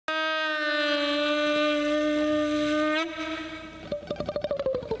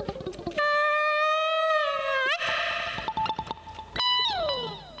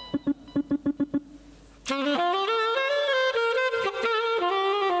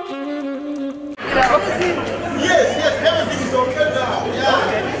Yes, everything is okay now.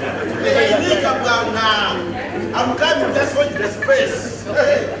 Yeah. I'm coming just watch the space.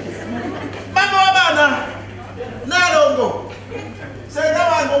 Mama Wabana, Nalongo. Say now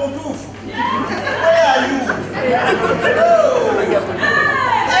I'm going to. Where are you? Oh.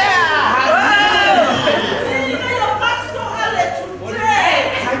 Yeah.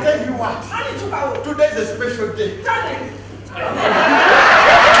 I tell you what. Today's a special day.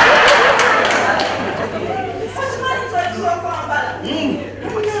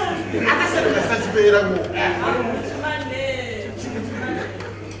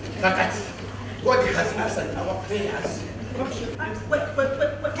 God has answered our prayers. Wait.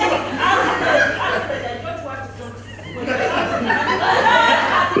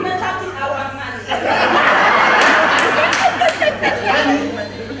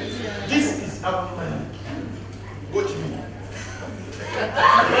 This is our money. Watch me.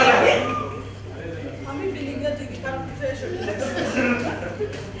 I'm even getting a calculation.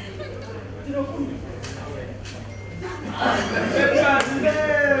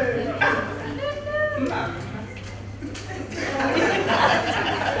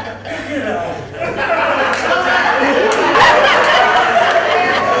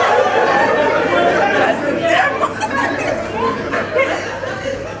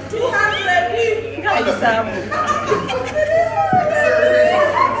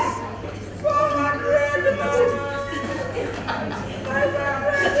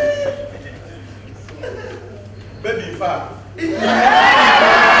 Baby, far.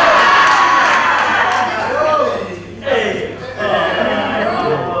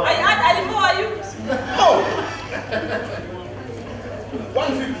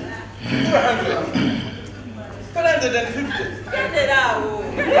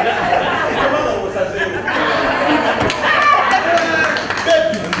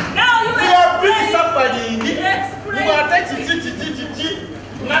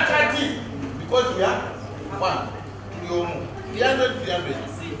 Because we are one, 300.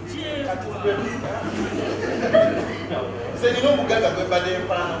 Say you know Uganda go by the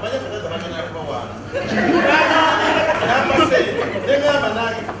pan, but you don't have to one. I'm saying, they have a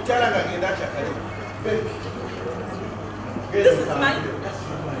night, Chalanga in that chapter. This is mine.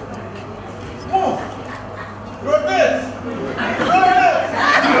 Oh, rotate.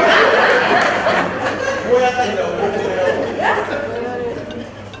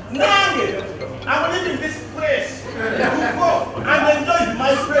 I'm leaving this place to go and enjoy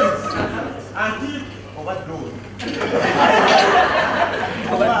my friends until overdose.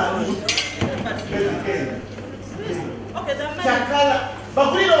 Okay, Chakala, but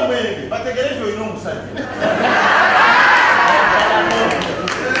we don't win, but the girls will know something.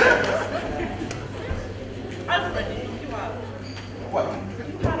 Alfred, you are. What?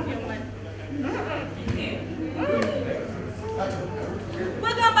 You have your money.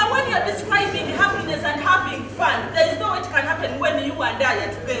 But when you're describing happiness and having fun, there is no way it can happen when you and I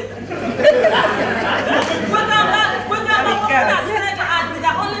are together. And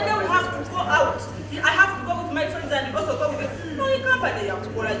the only day we have to go out, I have to go with my friends and also go with no, you can't buy the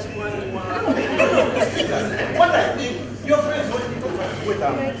What I think, your friends want to go with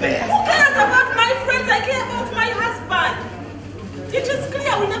them. Who cares about my friends? I care about my husband. It is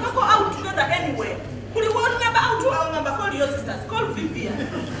clear we never go out together anywhere. We won't never out to our number. Call your sisters. Call Vivian.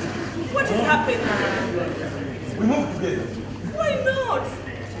 What is happening? We move together. Why not?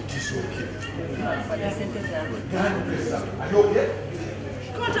 It is okay. Are you okay?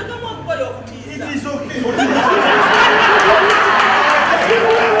 Come on, boy. It is okay.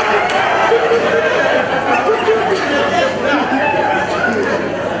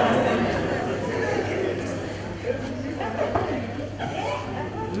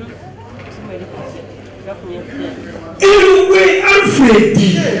 Anyway, Alfred,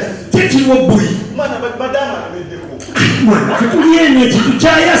 take your boy. Tulieni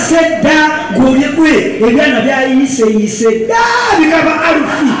kituchaya seda gulibwe ebyana byayise da bikaba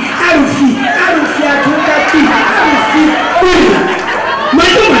arufi atukati arufi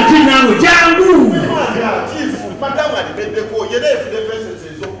mato matinawo jangu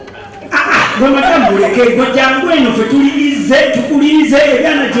Gomatambuleke go jangu eno tukulirize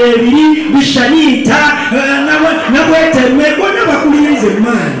ebyana gyebiri bishanita nabweteme bonna bakulirize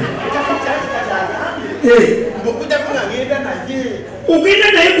mani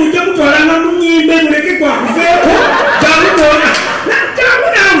ugenda naye kujja kutwalanga mu nnyimbe muleke kwakuveeko jamubona jamu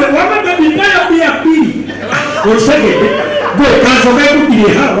nawe wabadde bimbayo bya bbiri osegedde gwe kansoga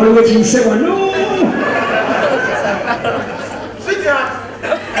ekubiri ha waliwo ekiyise wano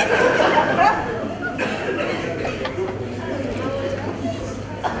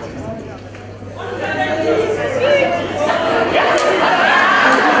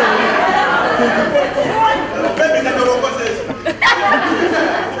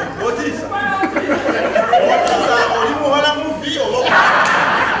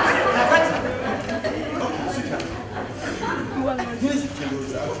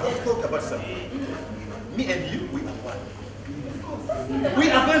Me and you, we are one.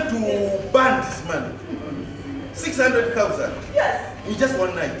 We are going to burn this money. 600,000. Yes. In just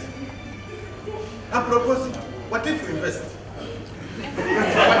one night. I'm proposing. What if we invest?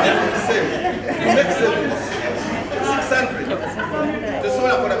 What if we save? We make savings. 600. That's all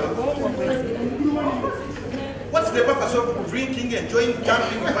I'm about. What's the purpose of drinking, enjoying,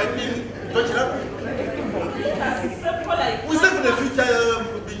 jumping, fighting, touching up? We save for the future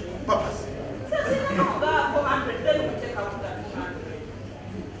purpose. 400, then we take out that 200.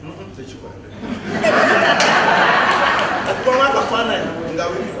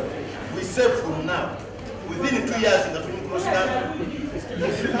 We save from now. Within 2 years, we can cross country.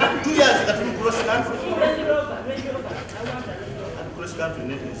 2 years, we can cross country. And cross country,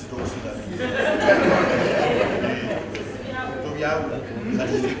 need to cross country.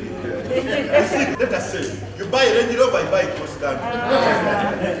 Let us say, you buy a Range Rover, you buy a cross country.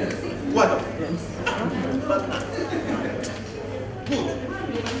 Wonderful. Good.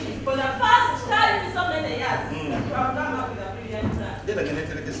 For the first time in so many years, you have come up with a brilliant plan. Then I can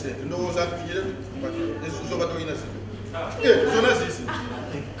enter the same. No one's up to you, but this is over doing us. Yeah, so that's it.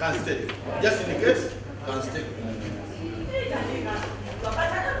 Can't stay. Just in the case, can't stay.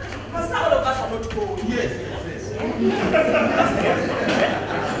 Because all of us are not cold. Yes.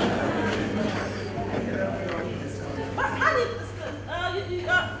 But honey,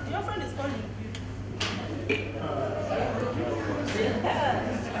 your friend is calling you.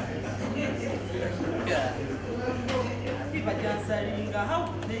 People are answering. How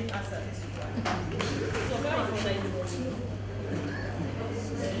would they answer this one? So very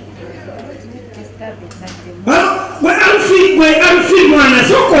for Alfie mwana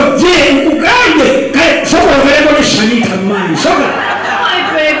soko je ukugande soko verebo ni Shanita mani soko. My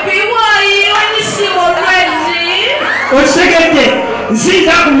baby, why when you see already? Osegede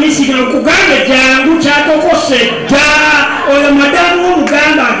nzinga kumisiga ukugande jangu kyatoko sedda oyo madamu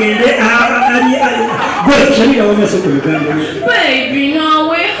Uganda agende ali gwe Shanita wama soko Uganda. Baby, now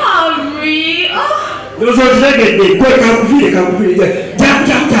we hurry. Dozo osegede gwe kakuvire jam.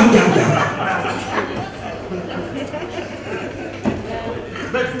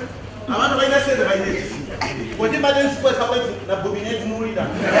 What if I didn't swear how to abominate Murida?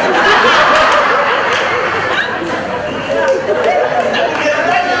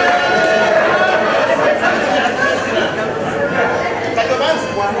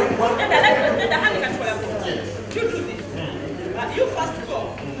 You first go.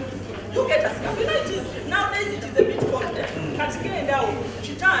 You get a scarf. You know it is nowadays it is a bit cold. Katikende down,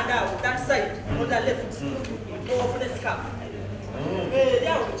 chita down that side on the left. Go for the scarf.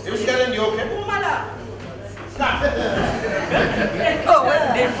 You scared you okay? Stop. Oh, well,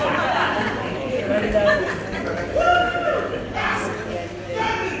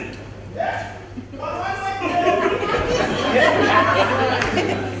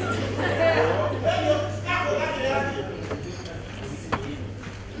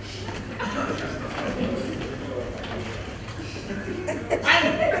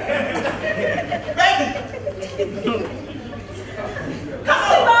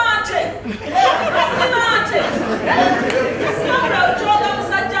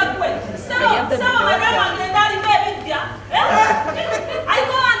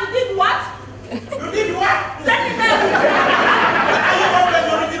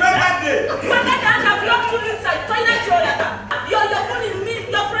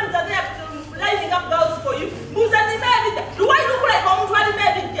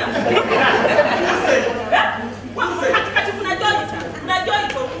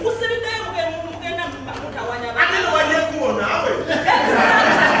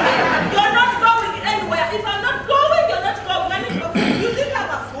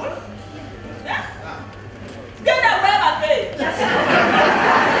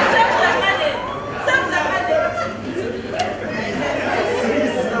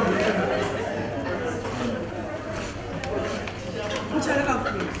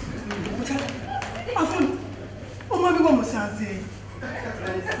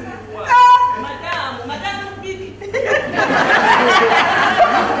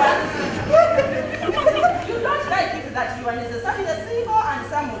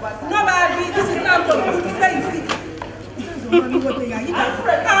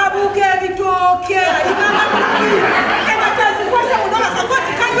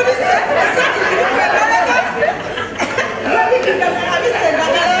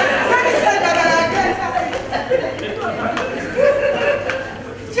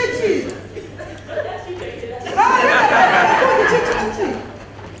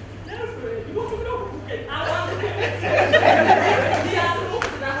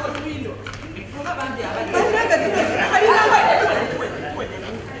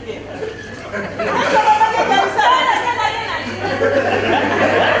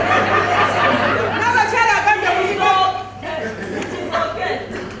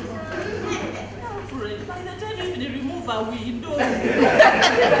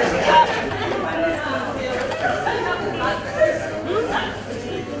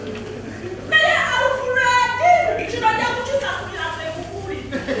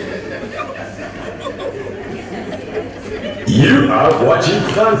 You are watching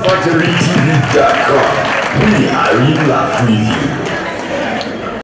FunFactoryTV.com. We are in love with you.